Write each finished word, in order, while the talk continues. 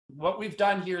what we've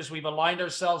done here is we've aligned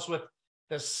ourselves with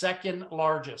the second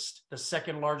largest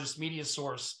media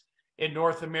source in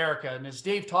North America. And as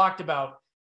Dave talked about,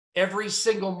 every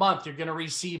single month, you're going to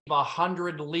receive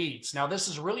 100 leads. Now, this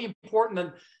is really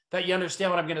important that you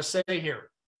understand what I'm going to say here.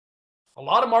 A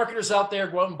lot of marketers out there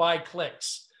go out and buy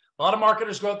clicks. A lot of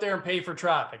marketers go out there and pay for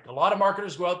traffic. A lot of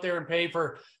marketers go out there and pay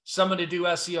for someone to do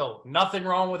SEO. Nothing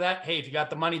wrong with that. Hey, if you got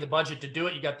the money, the budget to do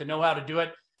it, you got the know-how to do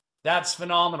it, that's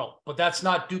phenomenal. But that's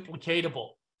not duplicatable.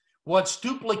 What's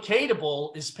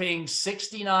duplicatable is paying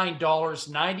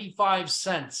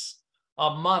 $69.95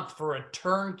 a month for a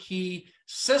turnkey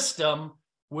system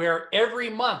where every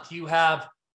month you have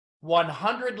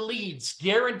 100 leads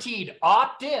guaranteed,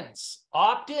 opt-ins,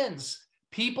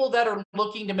 people that are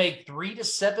looking to make $3,000 to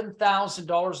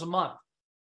 $7,000 a month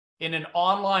in an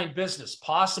online business,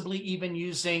 possibly even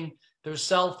using their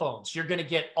cell phones. You're going to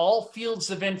get all fields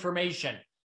of information,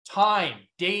 time,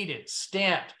 dated,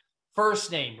 stamped,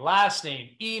 first name, last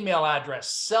name, email address,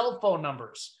 cell phone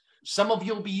numbers. Some of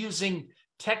you will be using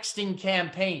texting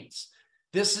campaigns.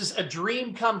 This is a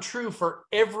dream come true for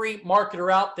every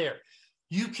marketer out there.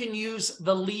 You can use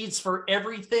the leads for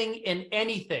everything and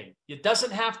anything. It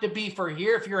doesn't have to be for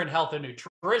here if you're in health and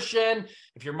nutrition,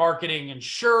 if you're marketing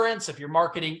insurance, if you're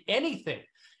marketing anything.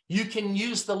 You can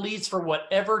use the leads for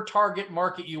whatever target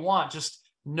market you want. Just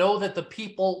know that the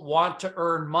people want to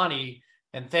earn money.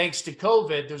 And thanks to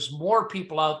COVID, there's more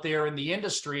people out there in the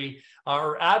industry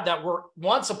that were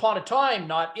once upon a time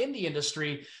not in the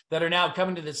industry that are now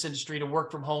coming to this industry to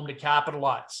work from home to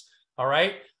capitalize. All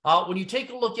right. When you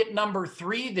take a look at number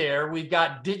 3 there, we've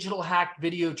got digital hack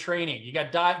video training. You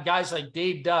got guys like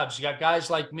Dave Dubbs. You got guys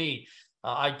like me.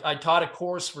 I taught a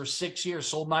course for 6 years,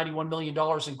 sold $91 million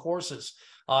in courses.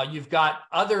 You've got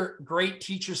other great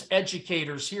teachers,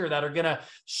 educators here that are going to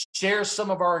share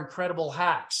some of our incredible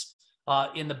hacks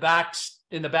in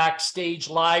the backstage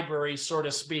library, so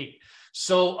to speak.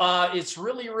 So it's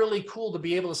really, really cool to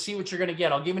be able to see what you're going to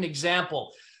get. I'll give you an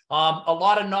example. A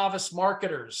lot of novice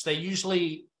marketers,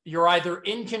 you're either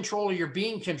in control or you're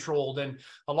being controlled. And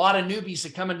a lot of newbies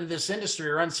that come into this industry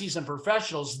or unseasoned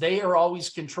professionals, they are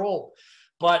always controlled.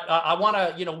 But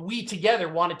we together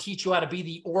want to teach you how to be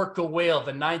the orca whale,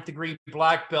 the 9th degree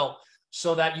black belt,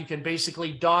 so that you can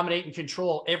basically dominate and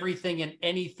control everything and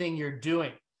anything you're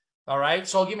doing. All right.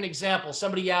 So I'll give an example.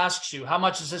 Somebody asks you, how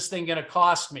much is this thing going to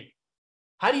cost me?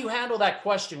 How do you handle that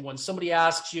question when somebody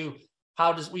asks you,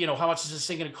 how much is this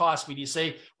thing going to cost me? Do you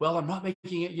say, well, I'm not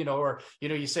making it, or,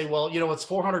 you say, well, it's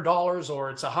 $400 or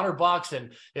it's $100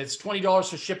 and it's $20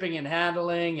 for shipping and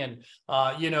handling. And,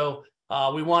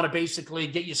 we want to basically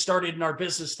get you started in our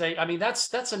business thing. I mean,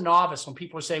 that's a novice when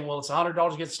people are saying, well, it's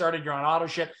 $100 to get started. You're on auto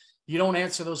ship. You don't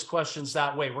answer those questions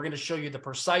that way. We're going to show you the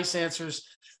precise answers.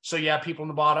 So you have people in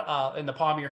the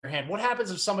palm of your hand. What happens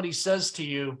if somebody says to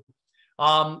you,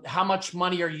 how much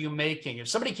money are you making? If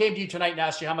somebody came to you tonight and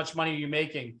asked you, how much money are you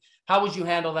making? How would you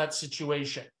handle that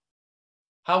situation?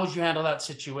 I'm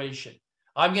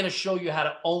going to show you how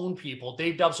to own people.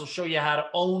 Dave Dubbs will show you how to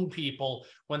own people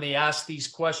when they ask these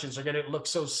questions. They're going to look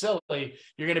so silly.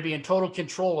 You're going to be in total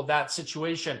control of that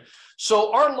situation.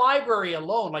 So our library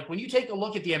alone, like when you take a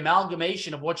look at the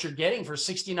amalgamation of what you're getting for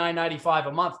 $69.95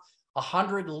 a month,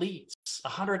 100 leads,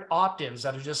 100 opt-ins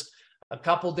that are just a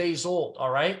couple days old.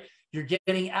 All right. You're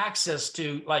getting access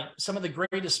to like some of the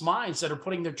greatest minds that are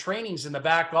putting their trainings in the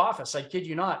back office. I kid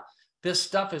you not. This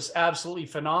stuff is absolutely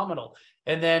phenomenal.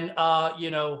 And then, I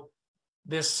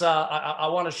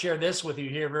want to share this with you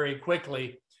here very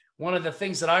quickly. One of the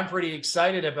things that I'm pretty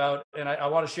excited about, and I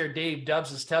want to share Dave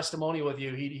Dubbs' testimony with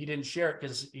you. He didn't share it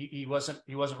because he wasn't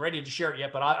ready to share it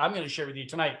yet, but I'm going to share it with you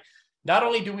tonight. Not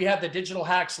only do we have the digital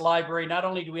hacks library, not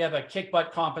only do we have a kick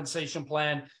butt compensation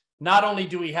plan, not only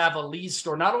do we have a lead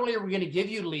store, not only are we going to give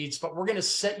you leads, but we're going to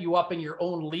set you up in your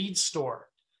own lead store.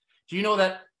 Do you know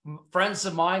that friends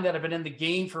of mine that have been in the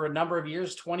game for a number of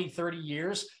years, 20, 30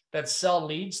 years, that sell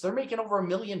leads, they're making over $1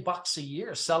 million a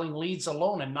year selling leads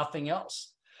alone and nothing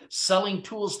else, selling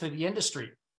tools to the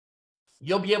industry.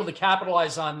 You'll be able to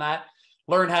capitalize on that,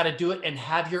 learn how to do it, and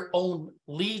have your own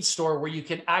lead store where you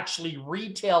can actually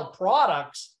retail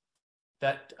products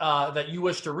that you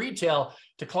wish to retail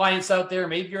to clients out there.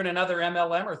 Maybe you're in another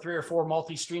MLM or 3 or 4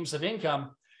 multi-streams of income.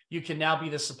 You can now be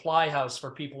the supply house for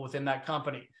people within that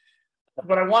company.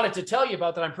 What I wanted to tell you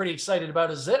about that I'm pretty excited about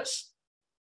is this.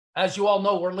 As you all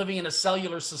know, we're living in a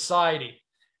cellular society.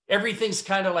 Everything's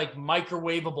kind of like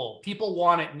microwavable. People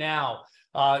want it now.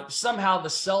 Somehow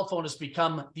the cell phone has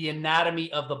become the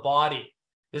anatomy of the body.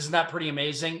 Isn't that pretty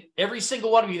amazing? Every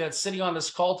single one of you that's sitting on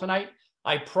this call tonight,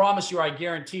 I promise you, I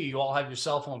guarantee you all have your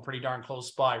cell phone pretty darn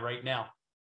close by right now.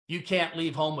 You can't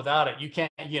leave home without it. You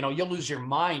can't, you'll lose your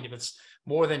mind if it's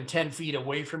more than 10 feet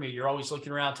away from you. You're always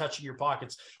looking around, touching your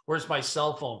pockets. Where's my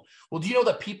cell phone? Well, do you know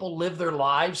that people live their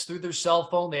lives through their cell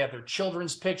phone? They have their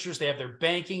children's pictures. They have their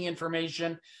banking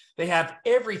information. They have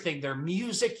everything, their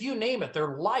music, you name it,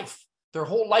 their life. Their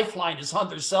whole lifeline is on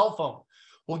their cell phone.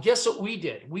 Well, guess what we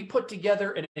did? We put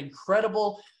together an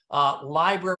incredible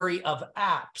library of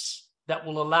apps that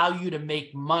will allow you to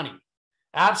make money.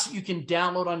 Apps that you can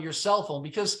download on your cell phone,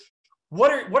 because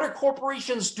what are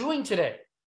corporations doing today?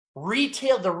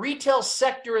 The retail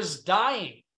sector is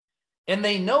dying, and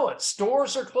they know it.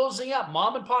 Stores are closing up.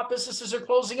 Mom and pop businesses are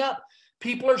closing up.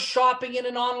 People are shopping in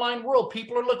an online world.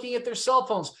 People are looking at their cell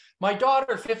phones. My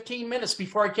daughter, 15 minutes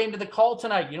before I came to the call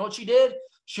tonight, you know what she did?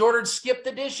 She ordered skip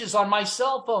the dishes on my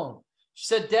cell phone. She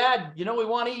said, Dad, we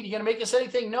want to eat. You going to make us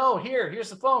anything? No, here's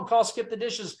the phone. Call skip the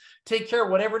dishes. Take care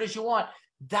of whatever it is you want.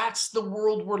 That's the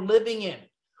world we're living in.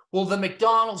 Well, the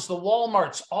McDonald's, the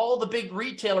Walmarts, all the big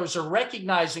retailers are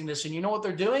recognizing this. And you know what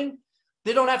they're doing?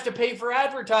 They don't have to pay for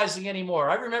advertising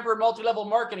anymore. I remember in multi-level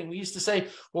marketing, we used to say,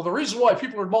 well, the reason why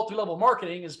people are in multi-level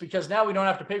marketing is because now we don't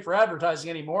have to pay for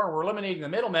advertising anymore, and we're eliminating the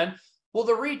middlemen. Well,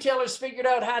 the retailers figured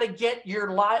out how to get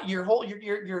your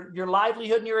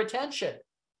livelihood and your attention.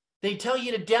 They tell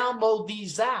you to download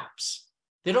these apps.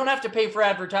 They don't have to pay for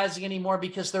advertising anymore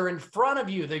because they're in front of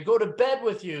you. They go to bed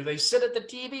with you. They sit at the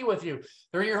TV with you.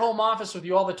 They're in your home office with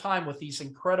you all the time with these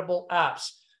incredible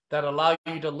apps that allow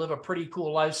you to live a pretty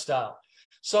cool lifestyle.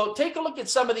 So take a look at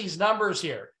some of these numbers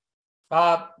here.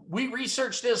 We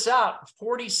researched this out.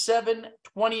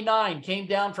 47.29 came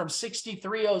down from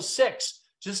 63.06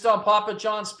 just on Papa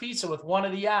John's Pizza with one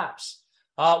of the apps.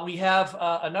 We have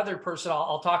another person.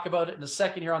 I'll talk about it in a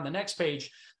second here on the next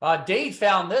page. Dave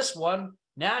found this one.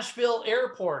 Nashville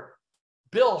Airport.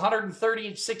 Bill,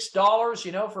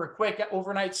 $136, for a quick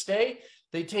overnight stay.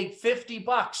 They take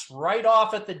 $50 right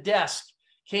off at the desk.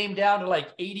 Came down to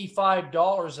like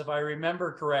 $85, if I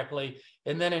remember correctly.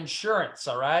 And then insurance,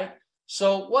 all right?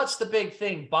 So what's the big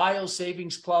thing? Bio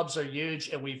savings clubs are huge,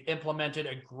 and we've implemented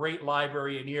a great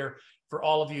library in here for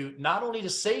all of you, not only to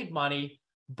save money,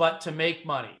 but to make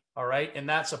money, all right? And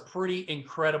that's a pretty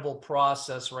incredible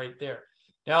process right there.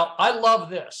 Now, I love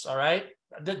this, all right?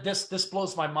 This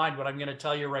blows my mind, what I'm going to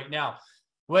tell you right now.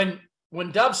 When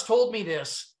Dubs told me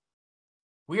this,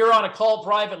 we were on a call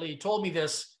privately. He told me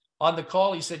this on the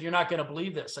call. He said, you're not going to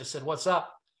believe this. I said, what's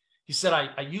up? He said,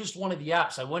 I used one of the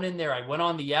apps. I went in there, I went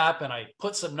on the app, and I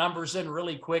put some numbers in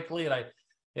really quickly,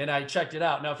 and I checked it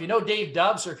out. Now, if you know Dave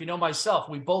Dubs, or if you know myself,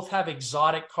 we both have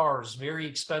exotic cars, very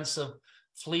expensive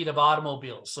fleet of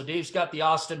automobiles. So Dave's got the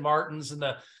Aston Martins and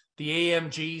the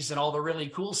AMGs and all the really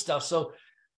cool stuff. So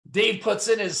Dave puts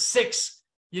in his 6,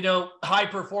 high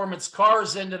performance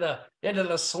cars into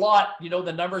the slot,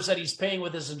 the numbers that he's paying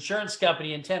with his insurance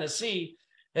company in Tennessee.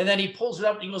 And then he pulls it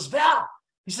up and he goes, Val,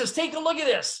 he says, take a look at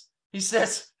this. He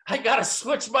says, I got to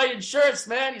switch my insurance,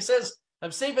 man. He says,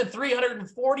 I'm saving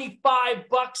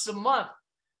 $345 a month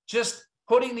just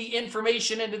putting the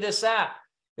information into this app.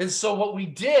 And so what we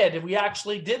did, and we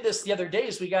actually did this the other day,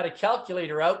 is we got a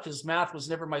calculator out, because math was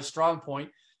never my strong point,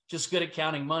 just good at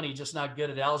counting money, just not good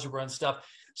at algebra and stuff.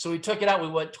 So we took it out. We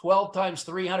went 12 times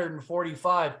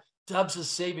 345. Dubs is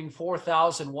saving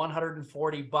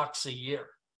 $4,140 a year.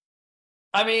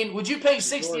 I mean, would you pay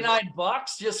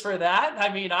 $69 just for that?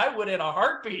 I mean, I would in a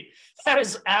heartbeat. That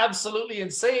is absolutely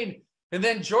insane. And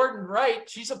then Jordan Wright,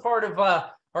 she's a part of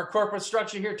our corporate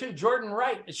structure here too. Jordan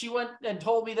Wright, she went and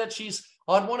told me that she's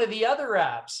on one of the other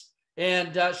apps,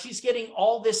 and she's getting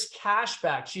all this cash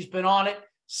back. She's been on it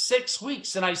 6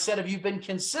 weeks. And I said, have you been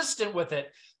consistent with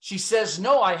it? She says,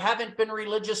 no, I haven't been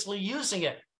religiously using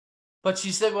it. But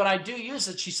she said, when I do use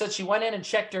it, she said she went in and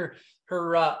checked her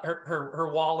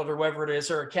wallet, or whatever it is,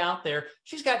 her account there.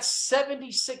 She's got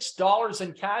 $76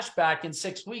 in cash back in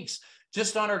 6 weeks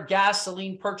just on her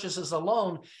gasoline purchases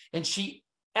alone. And she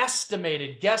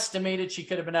guesstimated she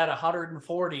could have been at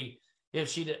 140 if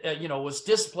she, was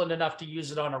disciplined enough to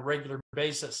use it on a regular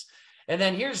basis. And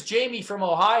then here's Jamie from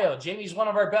Ohio. Jamie's one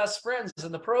of our best friends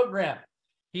in the program.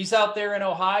 He's out there in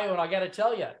Ohio, and I got to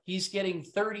tell you, he's getting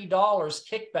 $30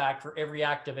 kickback for every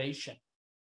activation.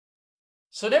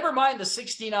 So never mind the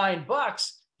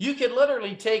 $69. You could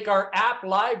literally take our app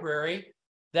library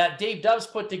that Dave Dubs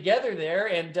put together there,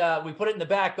 and we put it in the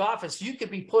back office. You could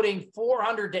be putting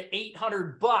 $400 to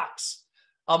 $800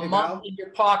 a month in your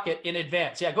pocket in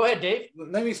advance. Yeah, go ahead, Dave.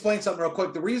 Let me explain something real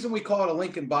quick. The reason we call it a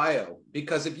link in bio,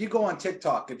 because if you go on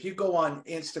TikTok, if you go on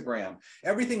Instagram,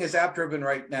 everything is app driven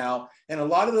right now. And a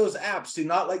lot of those apps do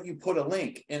not let you put a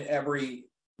link in every,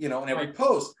 in every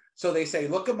post. So they say,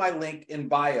 look at my link in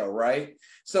bio, right?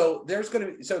 So there's going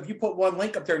to be, so if you put one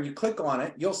link up there and you click on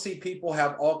it, you'll see people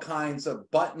have all kinds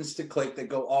of buttons to click that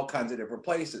go all kinds of different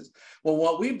places. Well,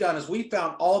 what we've done is we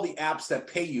found all the apps that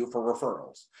pay you for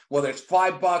referrals, whether it's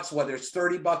 $5, whether it's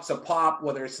 $30 a pop,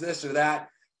 whether it's this or that.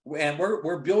 And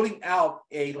we're building out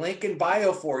a link in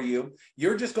bio for you.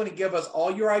 You're just going to give us all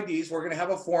your IDs. We're going to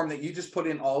have a form that you just put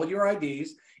in all of your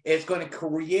IDs. It's going to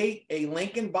create a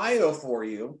link in bio for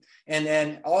you. And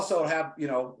then also have,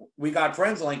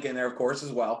 WeGotFriends link in there, of course,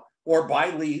 as well, or buy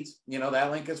leads,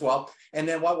 that link as well. And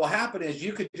then what will happen is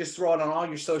you could just throw it on all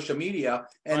your social media,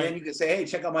 and then you can say, hey,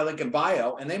 check out my link in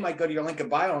bio. And they might go to your link in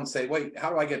bio and say, wait,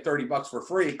 how do I get $30 for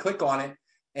free? Click on it.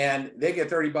 And they get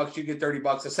 $30, you get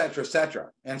 $30, et cetera, et cetera.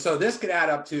 And so this could add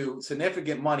up to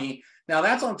significant money. Now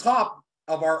that's on top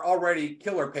of our already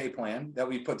killer pay plan that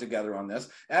we put together on this.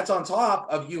 That's on top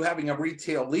of you having a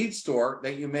retail lead store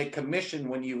that you make commission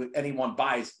when anyone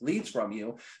buys leads from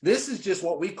you. This is just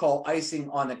what we call icing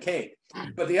on the cake.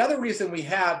 But the other reason we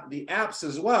have the apps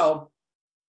as well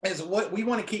is what we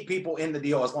want to keep people in the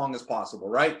deal as long as possible,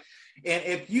 right? And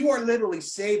if you are literally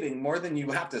saving more than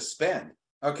you have to spend,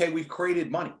 okay, we've created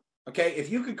money. Okay,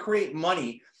 if you could create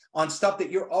money on stuff that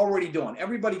you're already doing.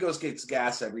 Everybody gets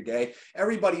gas every day.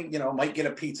 Everybody, might get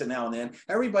a pizza now and then.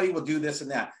 Everybody will do this and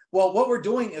that. Well, what we're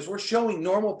doing is we're showing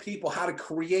normal people how to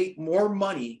create more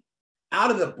money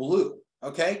out of the blue.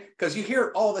 Okay, because you hear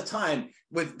it all the time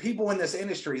with people in this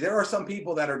industry. There are some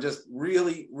people that are just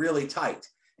really, really tight.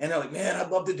 And they're like, man,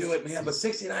 I'd love to do it, man, but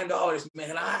 $69,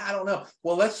 man, I don't know.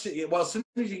 Well, as soon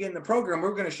as you get in the program,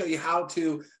 we're going to show you how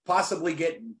to possibly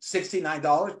get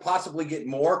 $69, possibly get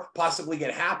more, possibly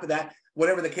get half of that,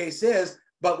 whatever the case is,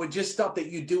 but with just stuff that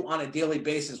you do on a daily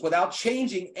basis without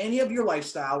changing any of your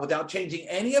lifestyle, without changing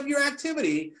any of your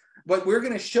activity. But we're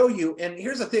going to show you, and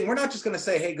here's the thing, we're not just going to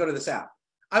say, hey, go to this app.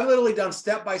 I've literally done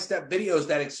step-by-step videos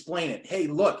that explain it. Hey,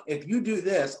 look, if you do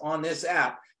this on this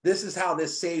app, this is how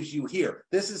this saves you here.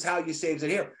 This is how you saves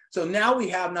it here. So now we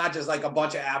have not just like a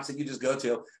bunch of apps that you just go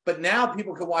to, but now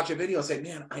people can watch a video and say,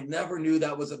 man, I never knew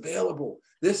that was available.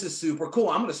 This is super cool.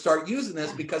 I'm going to start using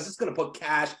this because it's going to put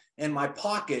cash in my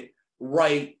pocket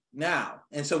right now.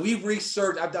 And so we've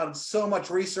researched, I've done so much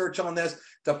research on this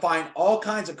to find all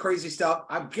kinds of crazy stuff.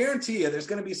 I guarantee you there's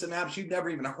going to be some apps you've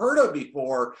never even heard of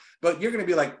before, but you're going to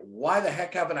be like, why the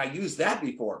heck haven't I used that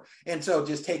before? And so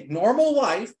just take normal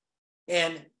life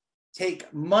and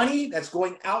take money that's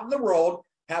going out in the world,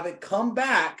 have it come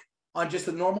back on just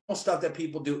the normal stuff that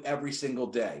people do every single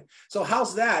day. So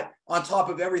how's that on top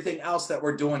of everything else that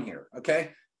we're doing here? Okay.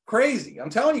 Crazy. I'm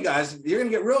telling you guys, you're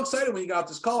going to get real excited when you got off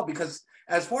this call, because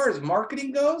as far as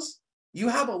marketing goes, you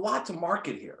have a lot to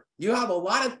market here. You have a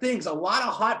lot of things, a lot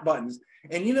of hot buttons.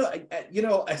 And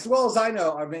as well as I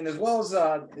know, as well as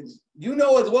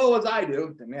as well as I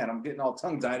do, man, I'm getting all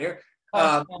tongue tied here.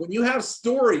 When you have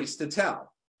stories to tell,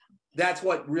 that's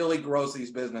what really grows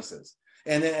these businesses.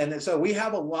 And so we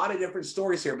have a lot of different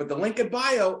stories here, but the link in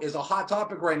bio is a hot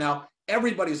topic right now.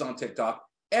 Everybody's on TikTok.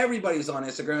 Everybody's on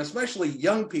Instagram, especially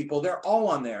young people. They're all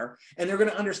on there, and they're going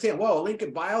to understand, whoa, a link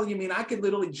in bio? You mean I could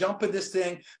literally jump in this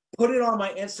thing, put it on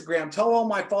my Instagram, tell all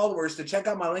my followers to check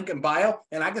out my link in bio,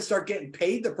 and I can start getting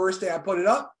paid the first day I put it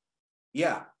up?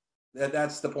 Yeah,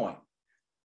 that's the point.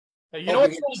 You know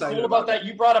what's really cool about that?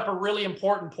 You brought up a really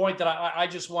important point that I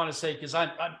just want to say, because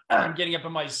I'm getting up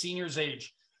in my seniors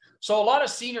age. So a lot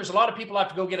of people have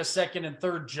to go get a second and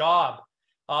third job.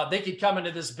 They could come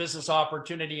into this business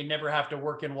opportunity and never have to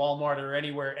work in Walmart or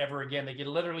anywhere ever again. They could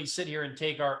literally sit here and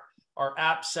take our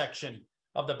app section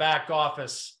of the back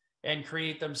office and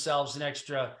create themselves an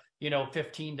extra,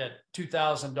 $1,500 to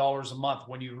 $2,000 a month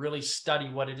when you really study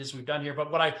what it is we've done here.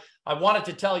 But what I wanted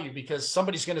to tell you, because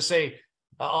somebody's going to say,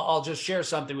 I'll just share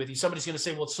something with you. Somebody's going to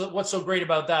say, well, what's so great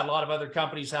about that? A lot of other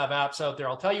companies have apps out there.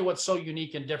 I'll tell you what's so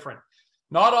unique and different.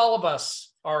 Not all of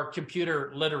us are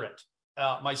computer literate,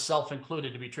 myself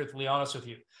included, to be truthfully honest with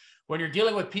you. When you're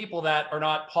dealing with people that are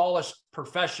not polished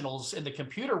professionals in the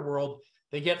computer world,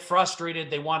 they get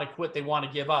frustrated. They want to quit. They want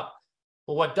to give up.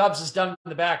 Well, what Dubs has done in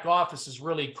the back office is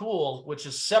really cool, which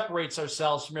is separates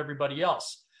ourselves from everybody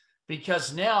else.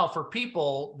 Because now for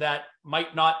people that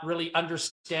might not really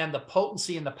understand the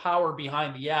potency and the power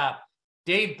behind the app,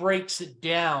 Dave breaks it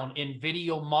down in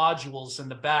video modules in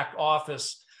the back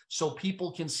office so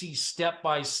people can see step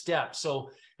by step.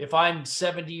 So if I'm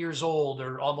 70 years old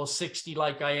or almost 60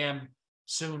 like I am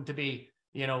soon to be,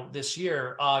 this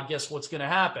year, guess what's going to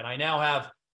happen? I now have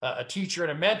a teacher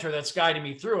and a mentor that's guiding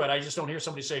me through it. I just don't hear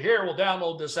somebody say, here, we'll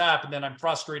download this app, and then I'm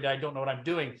frustrated. I don't know what I'm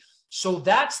doing. So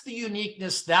that's the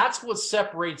uniqueness. That's what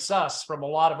separates us from a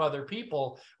lot of other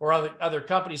people or other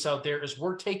companies out there, is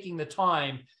we're taking the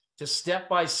time to step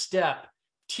by step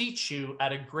teach you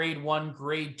at a grade 1,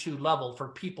 grade 2 level for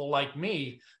people like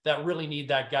me that really need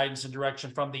that guidance and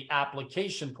direction from the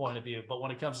application point of view. But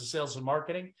when it comes to sales and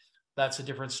marketing, that's a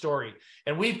different story.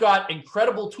 And we've got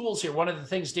incredible tools here. One of the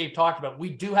things Dave talked about,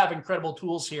 we do have incredible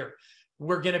tools here.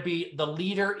 We're going to be the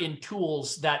leader in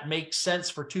tools that make sense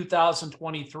for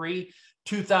 2023,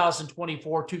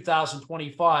 2024,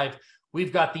 2025.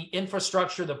 We've got the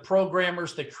infrastructure, the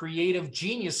programmers, the creative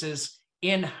geniuses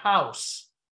in-house,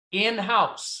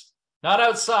 not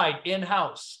outside,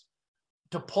 in-house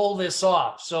to pull this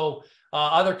off. So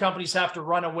other companies have to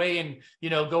run away and,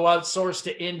 go outsource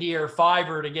to India or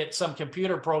Fiverr to get some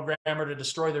computer programmer to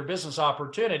destroy their business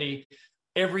opportunity.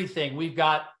 Everything. We've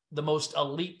got the most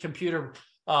elite computer,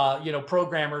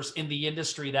 programmers in the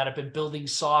industry that have been building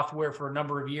software for a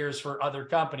number of years for other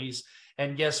companies.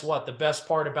 And guess what? The best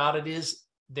part about it is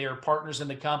they're partners in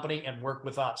the company and work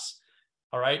with us.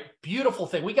 All right. Beautiful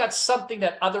thing. We got something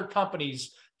that other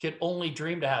companies could only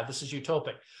dream to have. This is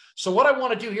utopic. So what I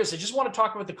want to do here is I just want to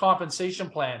talk about the compensation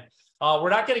plan. We're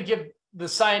not going to give the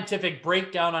scientific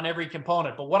breakdown on every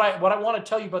component, but what I want to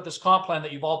tell you about this comp plan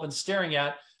that you've all been staring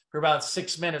at for about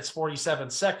 6 minutes, 47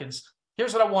 seconds.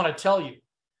 Here's what I want to tell you.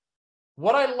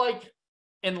 What I like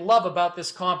and love about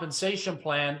this compensation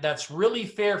plan that's really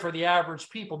fair for the average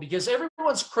people, because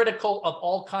everyone's critical of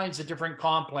all kinds of different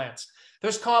comp plans.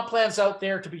 There's comp plans out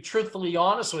there, to be truthfully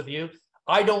honest with you,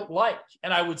 I don't like,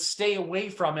 and I would stay away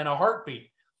from in a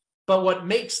heartbeat. But what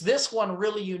makes this one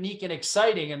really unique and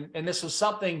exciting, and this was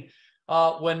something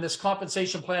when this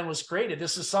compensation plan was created,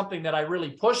 this is something that I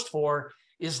really pushed for,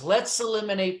 is let's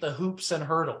eliminate the hoops and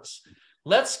hurdles.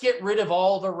 Let's get rid of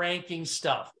all the ranking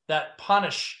stuff that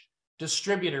punish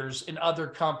distributors in other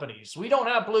companies. We don't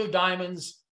have blue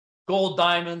diamonds, gold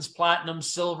diamonds, platinum,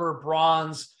 silver,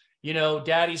 bronze,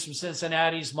 daddies from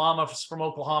Cincinnati's, mamas from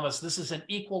Oklahoma's. This is an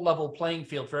equal level playing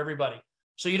field for everybody.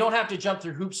 So you don't have to jump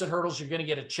through hoops and hurdles. You're going to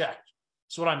get a check.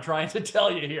 That's what I'm trying to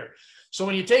tell you here. So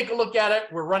when you take a look at it,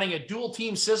 we're running a dual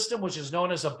team system, which is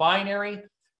known as a binary.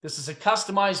 This is a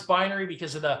customized binary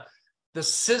because of the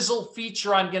sizzle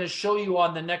feature I'm going to show you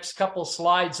on the next couple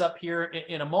slides up here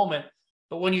in a moment.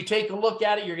 But when you take a look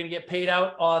at it, you're going to get paid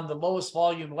out on the lowest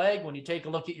volume leg. When you take a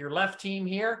look at your left team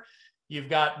here, you've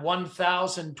got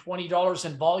 $1,020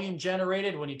 in volume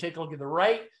generated. When you take a look at the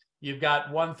right, you've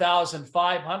got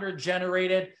 $1,500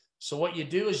 generated. So what you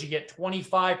do is you get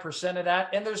 25% of that.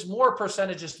 And there's more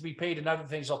percentages to be paid and other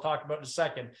things I'll talk about in a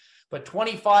second. But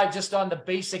 25 just on the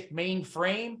basic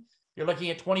mainframe, you're looking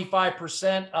at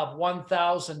 25% of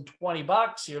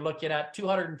 $1,020. You're looking at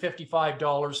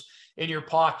 $255 in your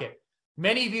pocket.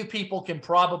 Many of you people can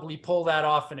probably pull that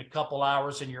off in a couple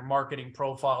hours in your marketing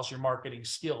profiles, your marketing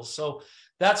skills. So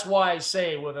that's why I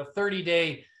say with a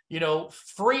 30-day,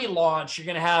 free launch, you're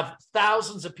going to have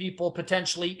thousands of people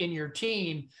potentially in your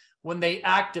team. When they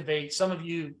activate, some of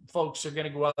you folks are going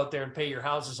to go out there and pay your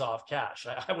houses off cash.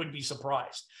 I wouldn't be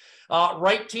surprised.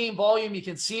 Right team volume, you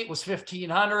can see it was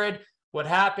 1,500. What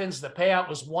happens? The payout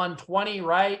was 120,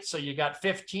 right? So you got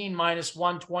 15 minus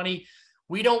 120.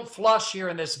 We don't flush here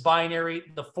in this binary.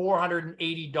 The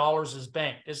 $480 is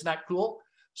banked. Isn't that cool?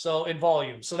 So in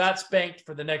volume. So that's banked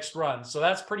for the next run. So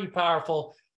that's pretty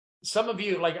powerful. Some of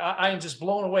you, I am just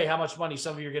blown away how much money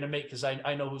some of you are going to make because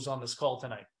I know who's on this call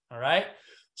tonight. All right.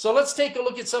 So let's take a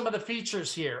look at some of the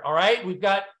features here. All right. We've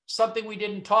got something we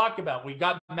didn't talk about. We've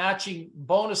got matching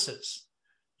bonuses.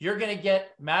 You're going to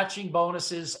get matching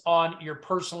bonuses on your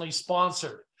personally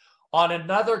sponsored. On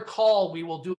another call, we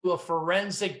will do a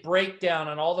forensic breakdown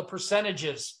on all the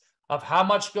percentages of how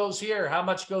much goes here, how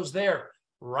much goes there.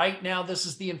 Right now, this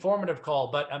is the informative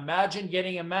call, but imagine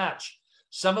getting a match.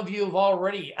 Some of you have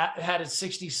already added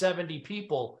 60, 70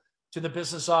 people to the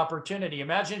business opportunity.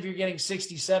 Imagine if you're getting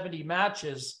 60, 70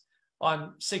 matches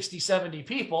on 60, 70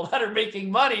 people that are making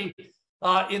money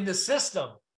in the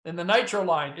system, in the Nitro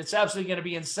line. It's absolutely going to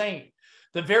be insane.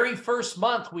 The very first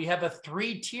month, we have a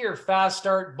 3-tier fast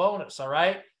start bonus, all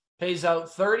right? Pays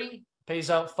out 30, pays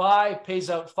out 5, pays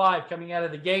out 5 coming out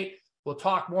of the gate. We'll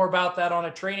talk more about that on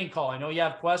a training call. I know you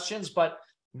have questions, but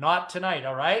not tonight,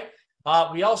 all right?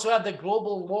 We also have the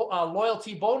global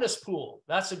loyalty bonus pool.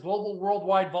 That's a global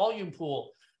worldwide volume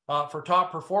pool for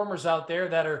top performers out there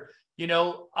that are,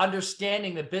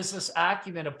 understanding the business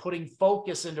acumen of putting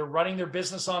focus into running their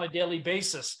business on a daily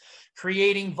basis,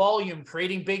 creating volume,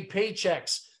 creating big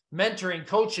paychecks, mentoring,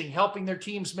 coaching, helping their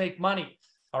teams make money.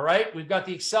 All right. We've got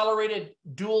the accelerated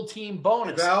dual team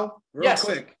bonus. Hey Val, real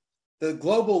quick. The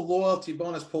global loyalty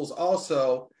bonus pools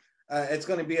also it's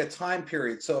going to be a time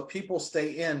period. So if people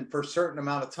stay in for a certain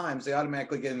amount of times, they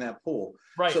automatically get in that pool.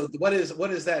 Right. So what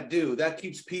does that do? That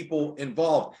keeps people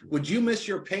involved. Would you miss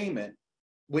your payment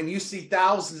when you see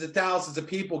thousands and thousands of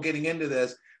people getting into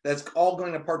this? That's all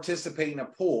going to participate in a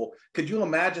pool. Could you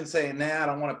imagine saying, nah, I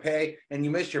don't want to pay, and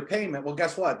you miss your payment? Well,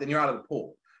 guess what? Then you're out of the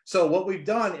pool. So what we've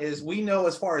done is we know,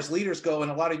 as far as leaders go,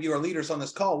 and a lot of you are leaders on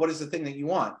this call, what is the thing that you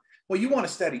want? Well, you want a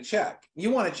steady check. You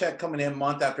want a check coming in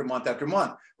month after month after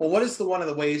month. Well, what is one of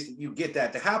the ways that you get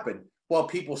that to happen? Well,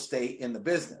 people stay in the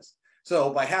business.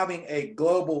 So by having a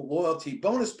global loyalty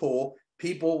bonus pool,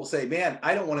 people will say, man,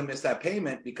 I don't want to miss that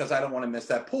payment because I don't want to miss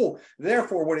that pool.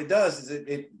 Therefore, what it does is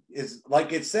it is,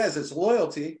 like it says, it's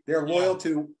loyalty. They're loyal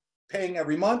to paying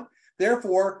every month.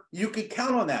 Therefore, you could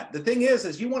count on that. The thing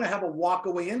is you want to have a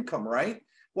walkaway income, right?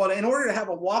 Well, in order to have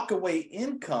a walkaway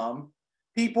income,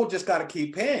 people just got to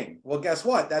keep paying. Well, guess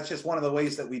what? That's just one of the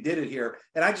ways that we did it here.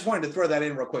 And I just wanted to throw that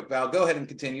in real quick, Val. Go ahead and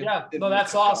continue. Yeah, no,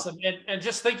 that's awesome. And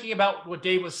just thinking about what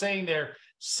Dave was saying there,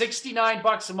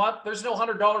 $69 a month. There's no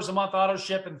 $100 a month auto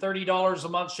ship and $30 a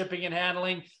month shipping and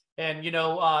handling, and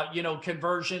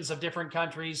conversions of different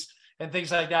countries and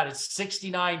things like that. It's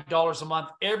 $69 a month.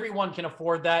 Everyone can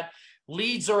afford that.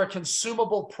 Leads are a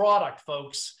consumable product,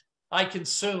 folks. I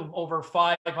consume over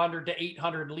 500 to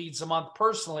 800 leads a month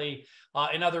personally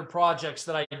in other projects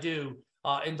that I do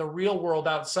in the real world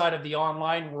outside of the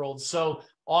online world. So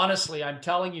honestly, I'm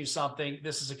telling you something,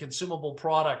 this is a consumable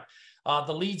product.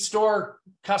 The lead store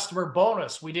customer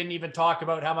bonus, we didn't even talk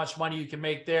about how much money you can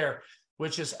make there,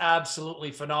 which is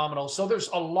absolutely phenomenal. So there's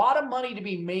a lot of money to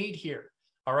be made here.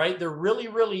 All right. There really,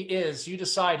 really is. You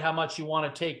decide how much you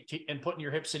want to take and put in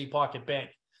your Hip City Pocket Bank.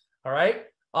 All right.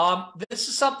 This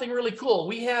is something really cool.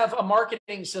 We have a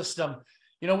marketing system.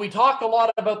 We talk a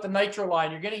lot about the Nitro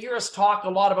line. You're going to hear us talk a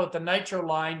lot about the Nitro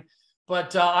line,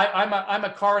 but I'm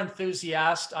a car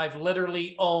enthusiast. I've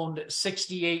literally owned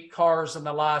 68 cars in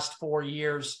the last 4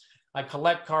 years. I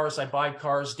collect cars. I buy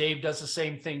cars. Dave does the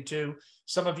same thing too.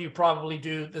 Some of you probably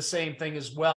do the same thing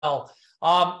as well.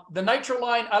 The Nitro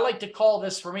line, I like to call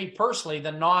this, for me personally,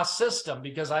 the NOS system,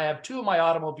 because I have two of my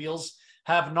automobiles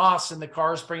have NOS in the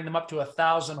cars, bringing them up to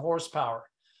 1,000 horsepower.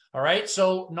 All right.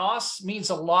 So NOS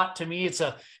means a lot to me. It's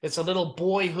a little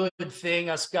boyhood thing.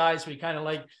 Us guys, we kind of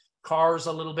like cars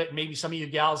a little bit. Maybe some of you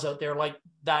gals out there like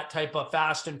that type of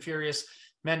fast and furious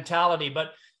mentality.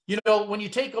 But, when you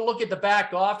take a look at the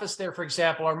back office there, for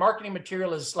example, our marketing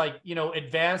material is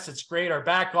advanced. It's great. Our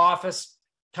back office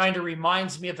kind of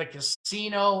reminds me of a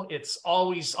casino. It's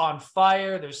always on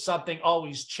fire. There's something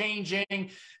always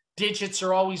changing. Digits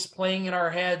are always playing in our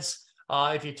heads.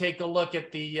 If you take a look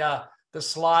at the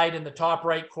slide in the top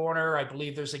right corner, I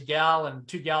believe there's a gal and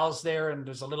two gals there, and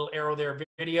there's a little arrow there,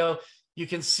 video. You're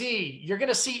going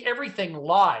to see everything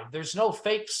live. There's no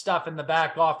fake stuff in the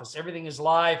back office. Everything is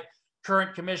live.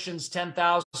 Current commissions,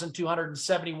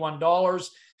 $10,271.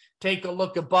 Take a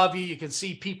look above you. You can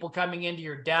see people coming into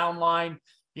your downline.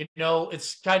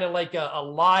 It's kind of like a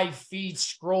live feed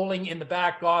scrolling in the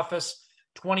back office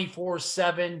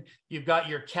 24/7. You've got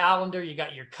your calendar, you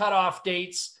got your cutoff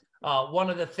dates. One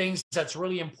of the things that's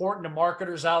really important to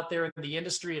marketers out there in the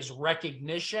industry is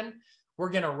recognition. We're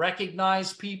going to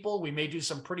recognize people. We may do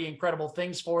some pretty incredible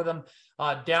things for them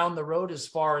down the road, as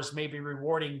far as maybe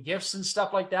rewarding gifts and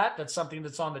stuff like that. That's something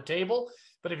that's on the table.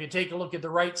 But if you take a look at the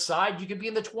right side, you could be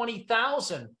in the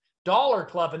 $20,000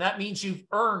 club, and that means you've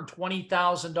earned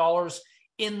 $20,000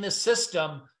 in the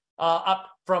system up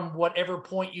from whatever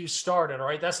point you started. All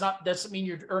right, doesn't mean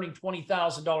you're earning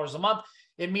 $20,000 a month.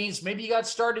 It means maybe you got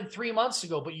started 3 months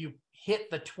ago, but you hit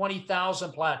the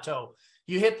 20,000 plateau.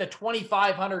 You hit the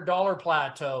 $2,500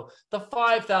 plateau, the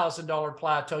 $5,000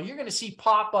 plateau. You're going to see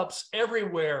pop-ups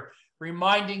everywhere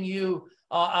reminding you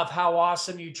of how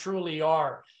awesome you truly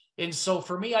are. And so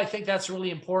for me, I think that's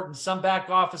really important. Some back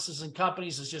offices and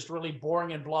companies is just really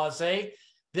boring and blasé.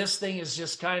 This thing is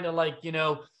just kind of like,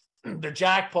 the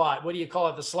jackpot. What do you call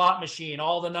it? The slot machine.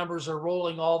 All the numbers are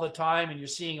rolling all the time, and you're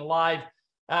seeing live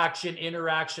action,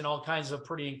 interaction, all kinds of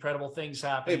pretty incredible things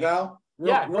happening. Hey, Val,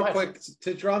 real quick,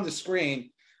 to draw on the screen,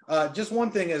 just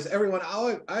one thing is, everyone,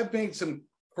 I've made some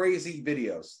crazy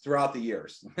videos throughout the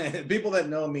years. People that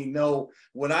know me know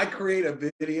when I create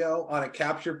a video on a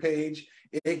capture page,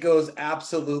 it goes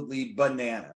absolutely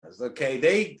bananas. Okay.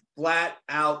 They flat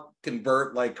out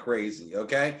convert like crazy.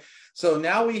 Okay. So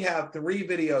now we have 3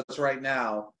 videos right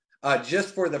now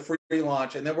just for the free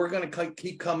launch. And then we're going to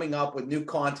keep coming up with new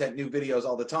content, new videos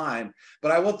all the time.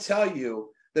 But I will tell you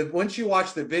that once you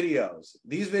watch the videos,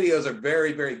 these videos are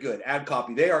very, very good. Ad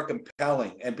copy, they are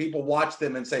compelling, and people watch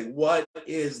them and say, what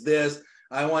is this?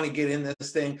 I want to get in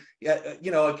this thing. Yeah,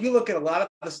 if you look at a lot of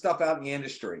the stuff out in the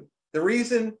industry, The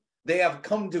reason they have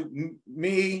come to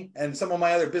me and some of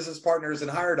my other business partners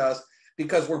and hired us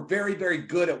because we're very, very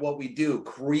good at what we do,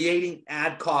 creating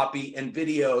ad copy and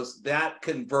videos that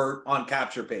convert on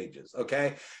capture pages,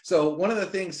 okay? So one of the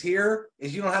things here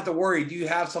is you don't have to worry, do you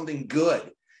have something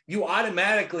good? You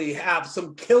automatically have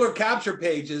some killer capture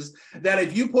pages that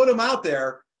if you put them out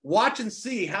there, watch and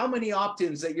see how many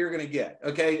opt-ins that you're going to get.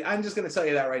 Okay. I'm just going to tell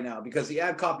you that right now because the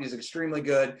ad copy is extremely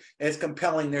good. It's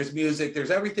compelling. There's music. There's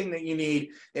everything that you need.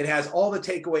 It has all the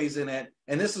takeaways in it.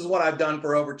 And this is what I've done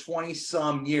for over 20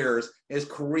 some years is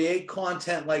create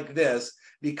content like this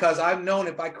because I've known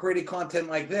if I created content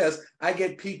like this, I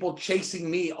get people chasing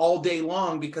me all day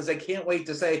long because I can't wait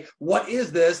to say, what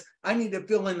is this? I need to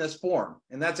fill in this form.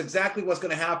 And that's exactly what's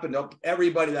going to happen to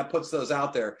everybody that puts those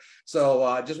out there.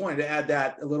 So just wanted to add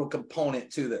that a little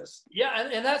component to this. Yeah,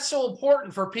 and that's so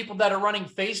important for people that are running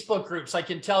Facebook groups. I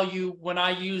can tell you when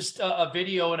I used a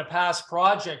video in a past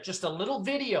project, just a little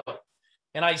video,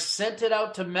 and I sent it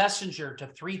out to Messenger to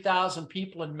 3,000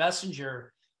 people in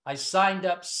Messenger. I signed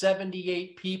up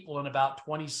 78 people in about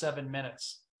 27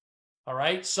 minutes. All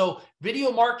right. So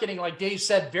video marketing, like Dave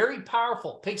said, very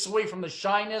powerful, takes away from the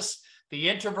shyness, the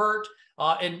introvert.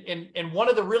 And one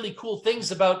of the really cool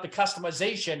things about the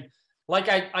customization, like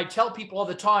I tell people all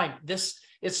the time,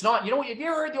 it's not, have you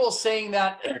ever heard the old saying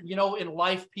that, in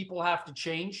life, people have to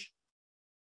change?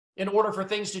 In order for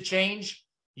things to change,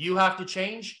 you have to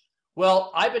change.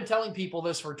 Well, I've been telling people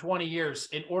this for 20 years.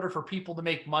 In order for people to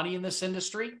make money in this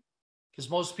industry, because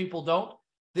most people don't,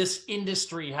 this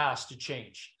industry has to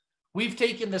change. We've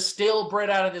taken the stale bread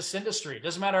out of this industry. It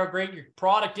doesn't matter how great your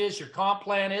product is, your comp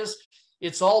plan is.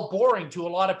 It's all boring to a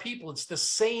lot of people. It's the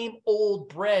same old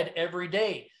bread every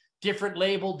day. Different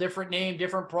label, different name,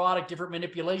 different product, different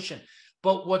manipulation.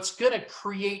 But what's going to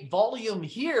create volume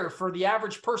here for the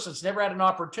average person that's never had an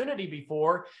opportunity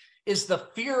before is the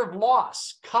fear of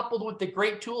loss coupled with the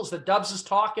great tools that Dubs is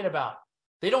talking about.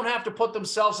 They don't have to put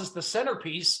themselves as the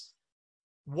centerpiece.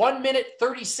 1 minute,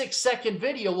 36-second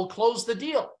video will close the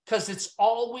deal because it's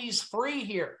always free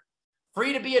here.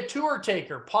 Free to be a tour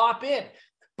taker, pop in.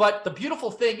 But the beautiful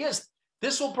thing is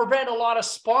this will prevent a lot of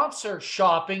sponsor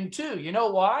shopping too. You know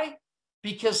why?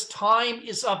 Because time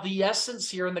is of the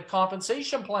essence here in the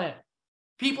compensation plan.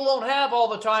 People don't have all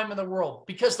the time in the world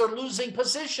because they're losing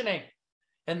positioning.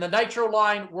 And the Nitro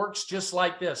line works just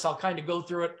like this. I'll kind of go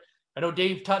through it. I know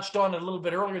Dave touched on it a little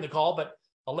bit earlier in the call, but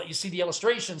I'll let you see the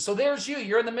illustration. So there's you.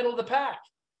 You're in the middle of the pack.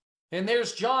 And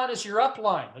there's John as your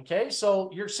upline. Okay,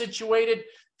 so you're situated.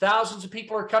 Thousands of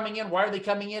people are coming in. Why are they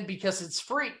coming in? Because it's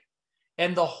free.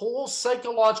 And the whole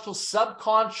psychological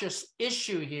subconscious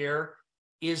issue here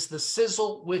is the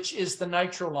sizzle, which is the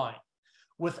Nitro line.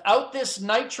 Without this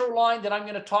Nitro line that I'm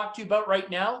going to talk to you about right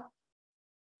now,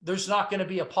 there's not going to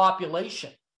be a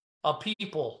population of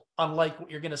people unlike what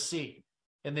you're going to see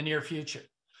in the near future.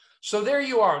 So there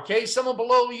you are, okay? Someone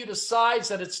below you decides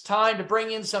that it's time to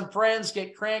bring in some friends,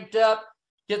 get cranked up,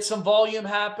 get some volume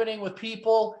happening with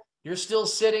people. You're still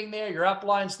sitting there, your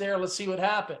upline's there. Let's see what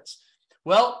happens.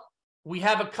 Well, we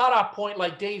have a cutoff point,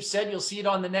 like Dave said. You'll see it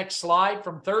on the next slide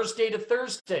from Thursday to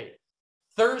Thursday.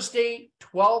 Thursday,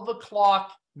 12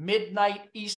 o'clock, midnight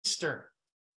Eastern.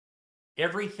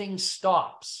 Everything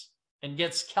stops and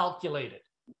gets calculated.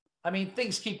 I mean,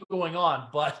 things keep going on,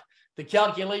 but the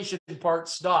calculation part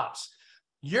stops.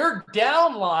 Your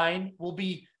downline will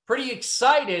be pretty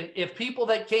excited if people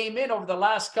that came in over the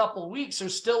last couple of weeks are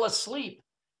still asleep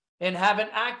and haven't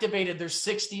activated their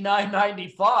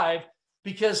 $69.95,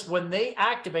 because when they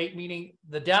activate, meaning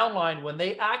the downline, when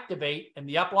they activate and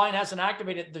the upline hasn't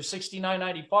activated their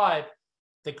 $69.95,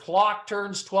 the clock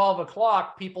turns 12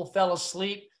 o'clock, people fell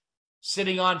asleep,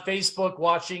 sitting on Facebook,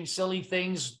 watching silly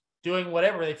things, doing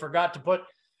whatever. They forgot to put,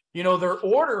 their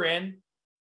order in.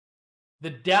 The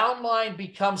downline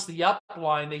becomes the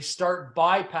upline. They start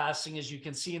bypassing, as you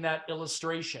can see in that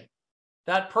illustration.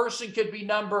 That person could be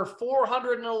number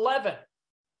 411,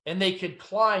 and they could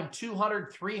climb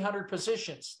 200, 300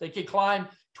 positions. They could climb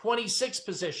 26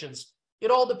 positions.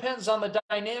 It all depends on the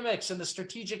dynamics and the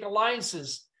strategic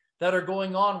alliances that are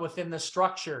going on within the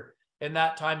structure in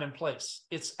that time and place.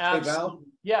 It's absolutely,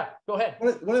 yeah, go ahead.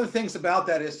 One of the things about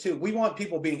that is too, we want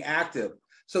people being active.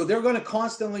 So they're going to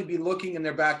constantly be looking in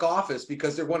their back office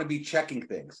because they're going to be checking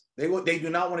things. They do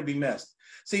not want to be missed.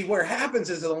 See, what happens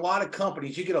is in a lot of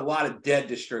companies, you get a lot of dead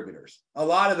distributors. A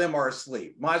lot of them are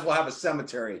asleep. Might as well have a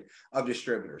cemetery of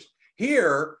distributors.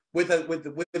 Here, with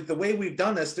the way we've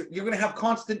done this, you're going to have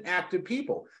constant active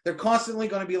people. They're constantly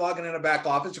going to be logging in a back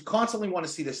office. They constantly want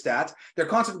to see the stats. They're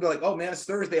constantly like, oh man, it's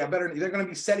Thursday. They're going to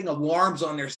be setting alarms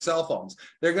on their cell phones.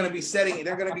 They're going to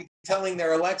be telling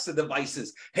their Alexa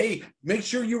devices, hey, make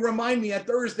sure you remind me at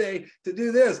Thursday to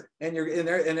do this. And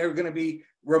they're going to be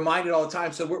reminded all the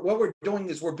time. So what we're doing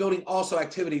is we're building also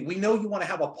activity. We know you want to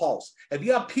have a pulse. If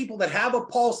you have people that have a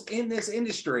pulse in this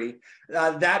industry,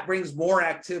 that brings more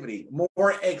activity,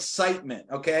 more excitement.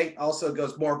 Okay. Also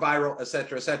goes more viral, et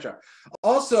cetera, et cetera.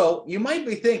 Also, you might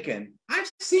be thinking,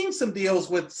 I've seen some deals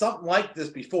with something like this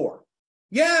before.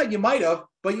 Yeah, you might have,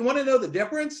 but you want to know the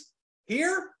difference?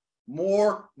 Here,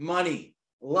 more money,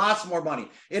 lots more money.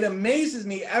 It amazes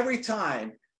me every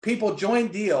time people join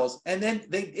deals and then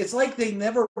it's like they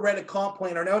never read a comp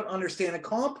plan or don't understand a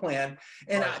comp plan.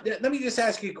 And let me just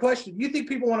ask you a question. Do you think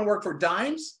people want to work for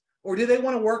dimes or do they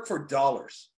want to work for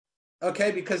dollars?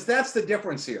 Okay, because that's the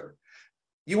difference here.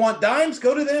 You want dimes,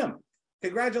 go to them.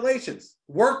 Congratulations.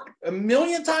 Work a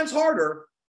million times harder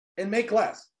and make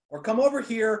less, or come over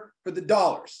here for the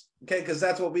dollars. Okay, because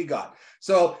that's what we got.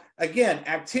 So again,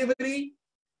 activity,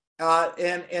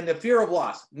 and the fear of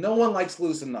loss. No one likes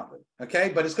losing nothing,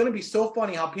 okay? But it's going to be so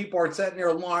funny how people are setting their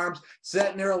alarms,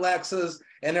 setting their Alexas,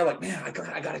 and they're like, man, I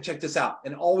got to check this out,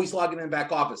 and always logging in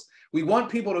back office. We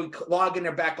want people to log in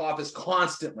their back office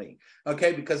constantly,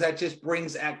 okay? Because that just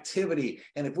brings activity.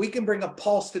 And if we can bring a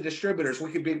pulse to distributors,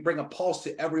 we can bring a pulse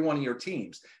to every one of your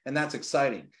teams, and that's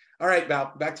exciting. All right,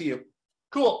 Val, back to you.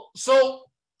 Cool. So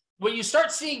when you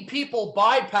start seeing people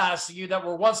bypassing you that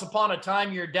were once upon a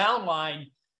time your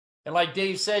downline, and like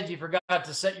Dave said, you forgot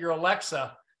to set your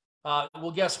Alexa.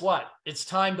 Well, guess what? It's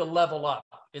time to level up.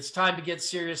 It's time to get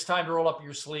serious, time to roll up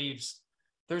your sleeves.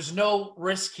 There's no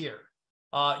risk here.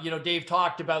 Dave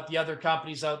talked about the other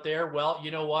companies out there. Well,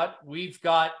 you know what? We've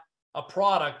got a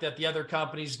product that the other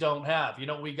companies don't have.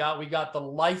 We got the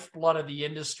lifeblood of the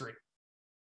industry.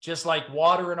 Just like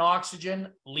water and oxygen,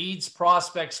 leads,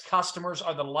 prospects, customers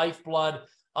are the lifeblood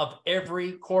of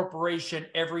every corporation,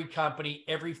 every company,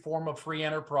 every form of free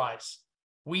enterprise.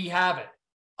 We have it.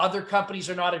 Other companies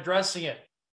are not addressing it.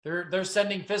 They're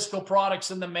sending physical products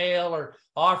in the mail or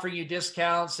offering you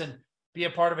discounts and be a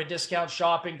part of a discount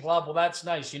shopping club. Well, that's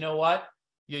nice. You know what?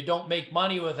 You don't make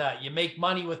money with that. You make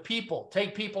money with people.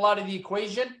 Take people out of the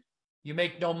equation, you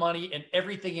make no money in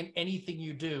everything and anything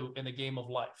you do in the game of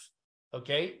life.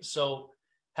 Okay? So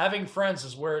having friends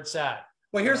is where it's at.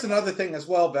 Well, here's another thing as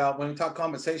well, Val, when we talk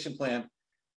compensation plan,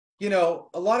 a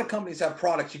lot of companies have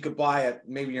products you could buy at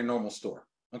maybe your normal store,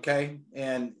 okay?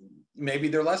 And maybe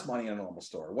they're less money in a normal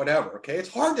store, whatever, okay? It's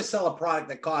hard to sell a product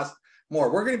that costs more.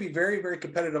 We're going to be very, very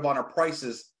competitive on our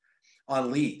prices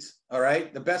on leads, all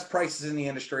right? The best prices in the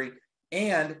industry,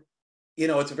 and,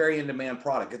 it's a very in-demand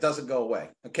product. It doesn't go away,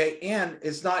 okay? And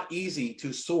it's not easy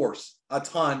to source a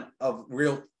ton of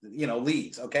real,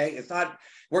 leads, okay?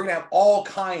 We're going to have all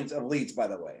kinds of leads, by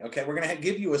the way, okay? We're going to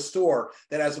give you a store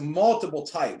that has multiple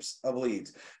types of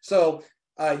leads. So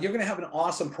you're going to have an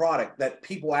awesome product that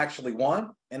people actually want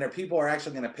and that people are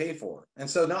actually going to pay for. And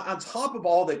so now on top of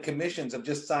all the commissions of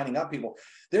just signing up people,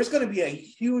 there's going to be a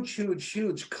huge, huge,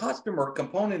 huge customer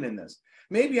component in this.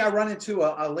 Maybe I run into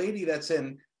a lady that's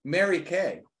in Mary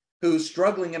Kay who's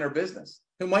struggling in her business,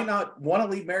 who might not want to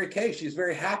leave Mary Kay. She's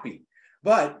very happy.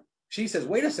 But she says,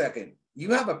 wait a second, you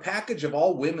have a package of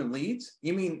all women leads?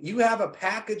 You mean you have a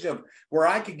package of where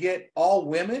I could get all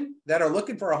women that are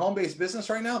looking for a home-based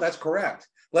business right now? That's correct.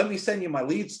 Let me send you my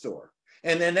lead store.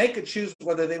 And then they could choose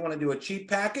whether they want to do a cheap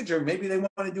package or maybe they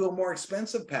want to do a more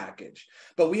expensive package.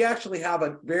 But we actually have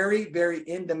a very, very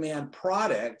in-demand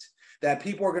product that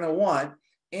people are going to want.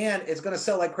 And it's going to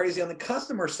sell like crazy on the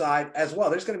customer side as well.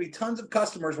 There's going to be tons of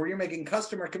customers where you're making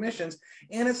customer commissions,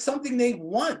 and it's something they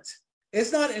want.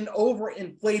 It's not an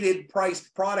overinflated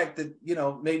priced product that,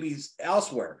 maybe is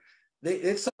elsewhere.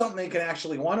 It's something they can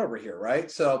actually want over here,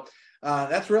 right? So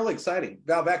that's really exciting.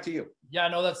 Val, back to you. Yeah,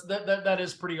 no, that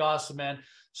is pretty awesome, man.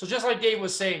 So just like Dave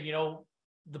was saying,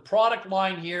 the product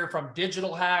line here from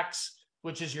Digital Hacks,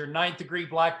 which is your 9th degree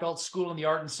black belt school in the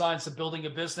art and science of building a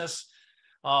business.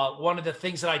 One of the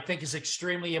things that I think is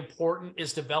extremely important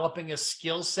is developing a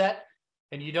skill set.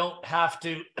 And you don't have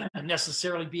to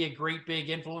necessarily be a great big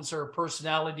influencer or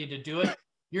personality to do it.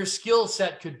 Your skill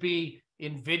set could be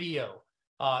in video.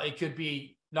 It could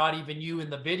be not even you in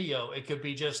the video. It could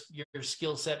be just your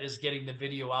skill set is getting the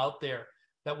video out there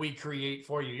that we create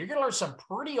for you. You're going to learn some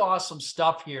pretty awesome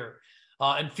stuff here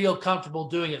and feel comfortable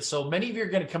doing it. So many of you are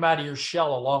going to come out of your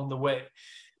shell along the way.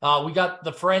 We got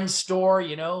the friends store,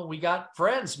 we got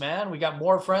friends, man. We got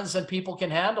more friends than people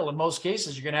can handle. In most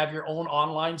cases, you're going to have your own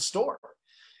online store.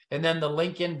 And then the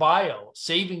link in bio,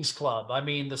 Savings Club. I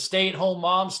mean, the stay-at-home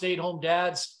moms, stay-at-home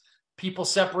dads, people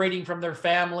separating from their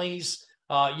families,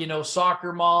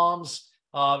 soccer moms,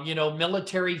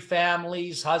 military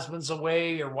families, husbands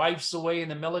away or wives away in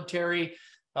the military.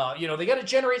 They got to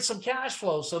generate some cash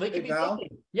flow so they can be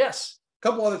thinking. Yes. A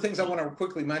couple other things I want to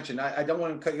quickly mention. I don't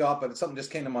want to cut you off, but something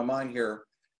just came to my mind here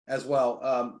as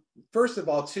well. First of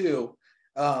all, too,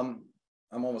 I'm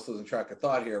almost losing track of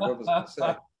thought here. What was I going to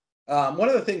say? One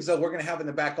of the things that we're going to have in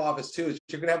the back office, too, is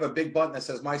you're going to have a big button that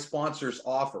says My Sponsors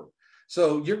Offer.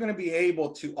 So you're going to be able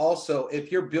to also,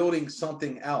 if you're building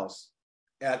something else,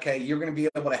 okay, you're going to be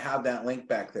able to have that link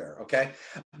back there, okay?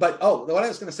 But, what I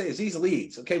was going to say is these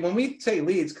leads, okay? When we say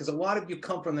leads, because a lot of you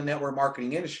come from the network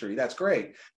marketing industry, that's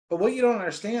great. But what you don't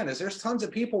understand is there's tons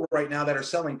of people right now that are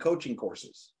selling coaching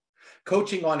courses,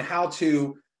 coaching on how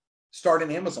to start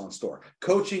an Amazon store,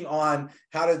 coaching on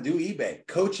how to do eBay,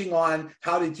 coaching on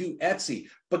how to do Etsy.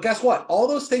 But guess what? All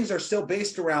those things are still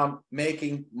based around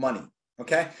making money.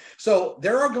 Okay. So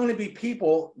there are going to be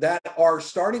people that are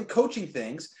starting coaching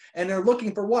things and they're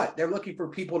looking for what? They're looking for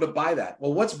people to buy that.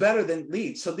 Well, what's better than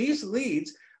leads? So these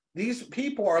leads, these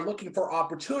people are looking for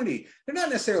opportunity. They're not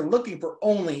necessarily looking for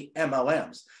only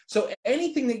MLMs. So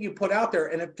anything that you put out there,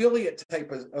 an affiliate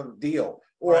type of deal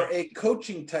or a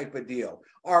coaching type of deal,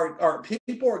 are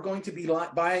people are going to be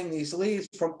buying these leads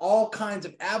from all kinds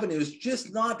of avenues,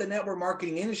 just not the network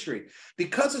marketing industry.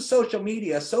 Because of social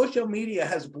media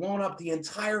has blown up the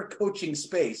entire coaching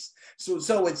space.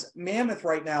 So it's mammoth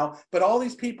right now, but all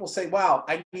these people say, wow,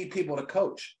 I need people to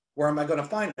coach. Where am I going to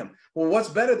find them? Well, what's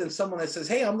better than someone that says,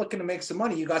 hey, I'm looking to make some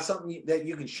money. You got something that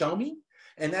you can show me?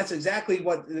 And that's exactly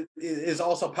what is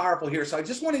also powerful here. So I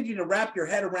just wanted you to wrap your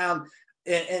head around,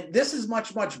 and this is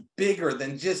much, much bigger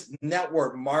than just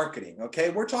network marketing, okay?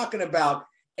 We're talking about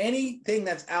anything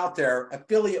that's out there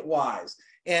affiliate-wise.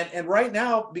 And right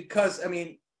now, because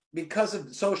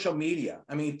of social media,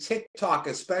 TikTok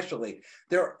especially,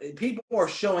 people are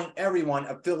showing everyone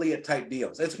affiliate type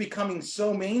deals. It's becoming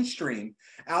so mainstream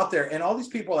out there. And all these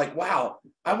people are like, wow,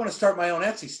 I want to start my own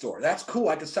Etsy store. That's cool.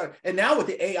 I can start. And now with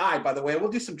the AI, by the way,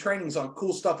 we'll do some trainings on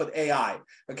cool stuff with AI.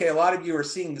 Okay. A lot of you are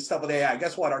seeing the stuff with AI.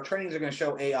 Guess what? Our trainings are going to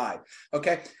show AI.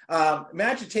 Okay.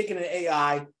 Imagine taking an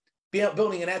AI,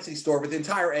 building an Etsy store with the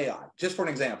entire AI, just for an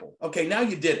example. Okay. Now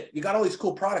you did it. You got all these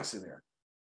cool products in there.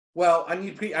 Well, I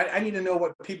need to know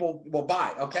what people will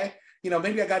buy. Okay.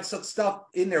 Maybe I got some stuff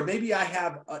in there. Maybe I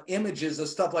have images of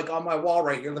stuff like on my wall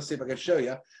right here. Let's see if I can show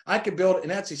you. I could build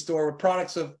an Etsy store with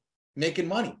products of making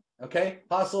money. Okay.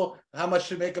 Hustle, how much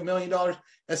to make $1 million,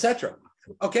 etc.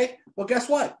 Okay. Well, guess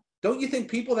what? Don't you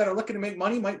think people that are looking to make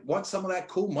money might want some of that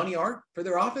cool money art for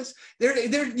their office?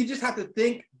 You just have to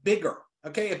think bigger.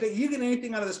 Okay. If you get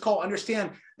anything out of this call,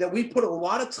 understand that we put a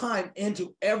lot of time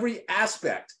into every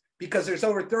aspect, because there's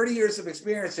over 30 years of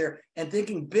experience here and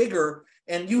thinking bigger,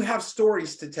 and you have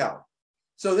stories to tell.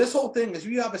 So this whole thing is,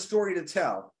 you have a story to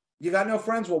tell. You got no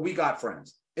friends? Well, we got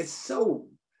friends. It's so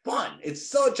fun.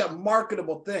 It's such a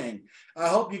marketable thing. I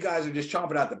hope you guys are just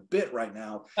chomping at the bit right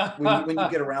now when you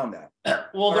get around that.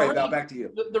 Well, all right, Val, back to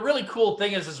you. The really cool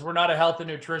thing is we're not a health and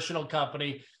nutritional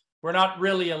company. We're not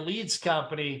really a leads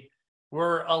company.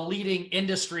 We're a leading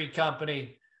industry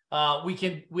company.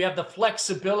 We have the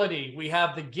flexibility, we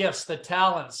have the gifts, the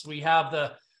talents, we have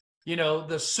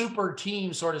the super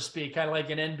team, so to speak, kind of like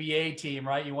an NBA team,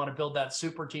 right? You want to build that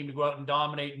super team to go out and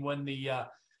dominate and win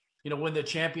the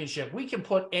championship. We can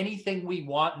put anything we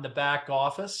want in the back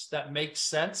office that makes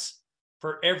sense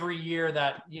for every year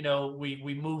that,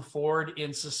 we move forward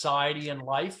in society and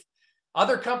life.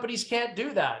 Other companies can't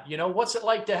do that. What's it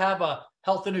like to have a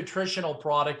health and nutritional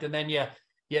product and then you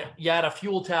add a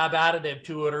fuel tab additive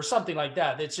to it or something like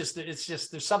that? It's just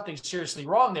there's something seriously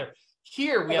wrong there.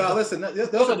 Here we have. Listen,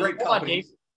 those are great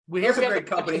companies. Those are great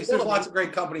companies. There's lots of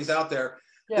great companies out there.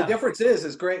 Yeah. The difference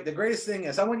is great. The greatest thing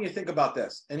is, I want you to think about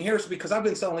this. And here's because I've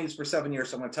been selling leads for 7 years,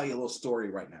 so I'm going to tell you a little story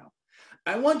right now.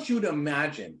 I want you to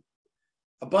imagine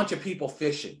a bunch of people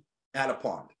fishing at a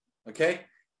pond. Okay,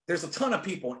 there's a ton of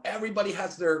people, and everybody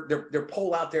has their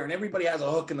pole out there, and everybody has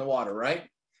a hook in the water, right?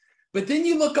 But then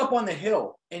you look up on the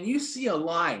hill and you see a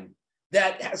line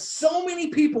that has so many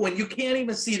people and you can't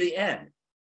even see the end.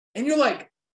 And you're like,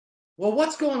 well,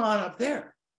 what's going on up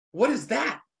there? What is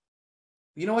that?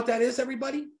 You know what that is,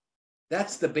 everybody?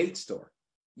 That's the bait store.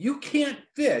 You can't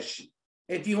fish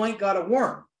if you ain't got a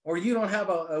worm or you don't have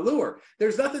a lure.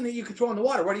 There's nothing that you can throw in the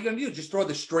water. What are you going to do? Just throw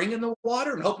the string in the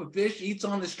water and hope a fish eats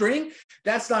on the string?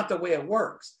 That's not the way it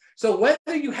works. So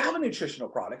whether you have a nutritional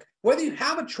product, whether you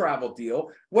have a travel deal,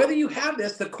 whether you have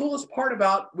this, the coolest part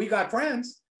about We Got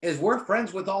Friends is we're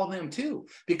friends with all of them too.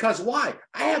 Because why?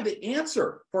 I have the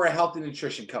answer for a health and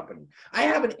nutrition company. I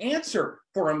have an answer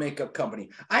for a makeup company.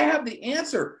 I have the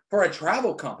answer for a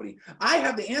travel company. I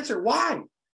have the answer. Why?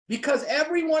 Because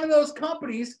every one of those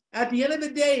companies, at the end of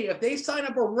the day, if they sign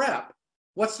up a rep,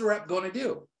 what's the rep going to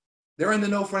do? They're in the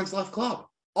No Friends Left Club.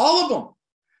 All of them.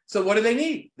 So what do they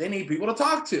need? They need people to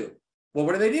talk to. Well,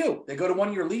 what do? They go to one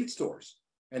of your lead stores,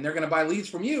 and they're going to buy leads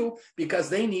from you because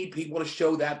they need people to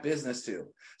show that business to.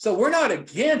 So we're not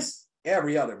against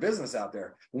every other business out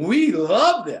there. We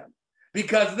love them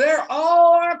because they're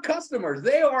all our customers.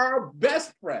 They are our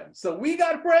best friends. So we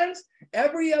got friends.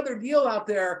 Every other deal out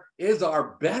there is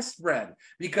our best friend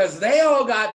because they all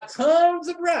got tons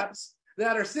of reps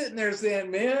that are sitting there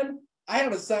saying, man, I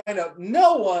haven't signed up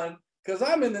no one because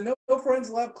I'm in the No Friends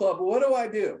Left Club. What do I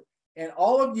do? And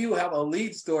all of you have a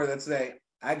lead store that say,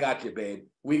 I got you, babe.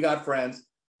 We got friends.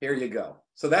 Here you go.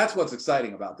 So that's what's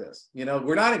exciting about this. You know,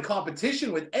 we're not in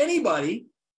competition with anybody.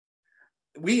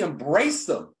 We embrace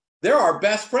them. They're our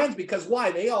best friends because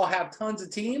why? They all have tons of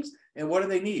teams. And what do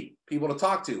they need? People to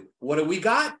talk to. What do we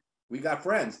got? We got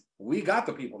friends. We got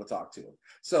the people to talk to.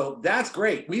 So that's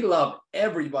great. We love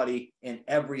everybody in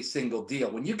every single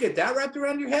deal. When you get that wrapped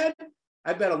around your head,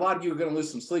 I bet a lot of you are going to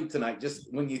lose some sleep tonight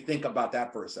just when you think about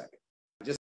that for a second.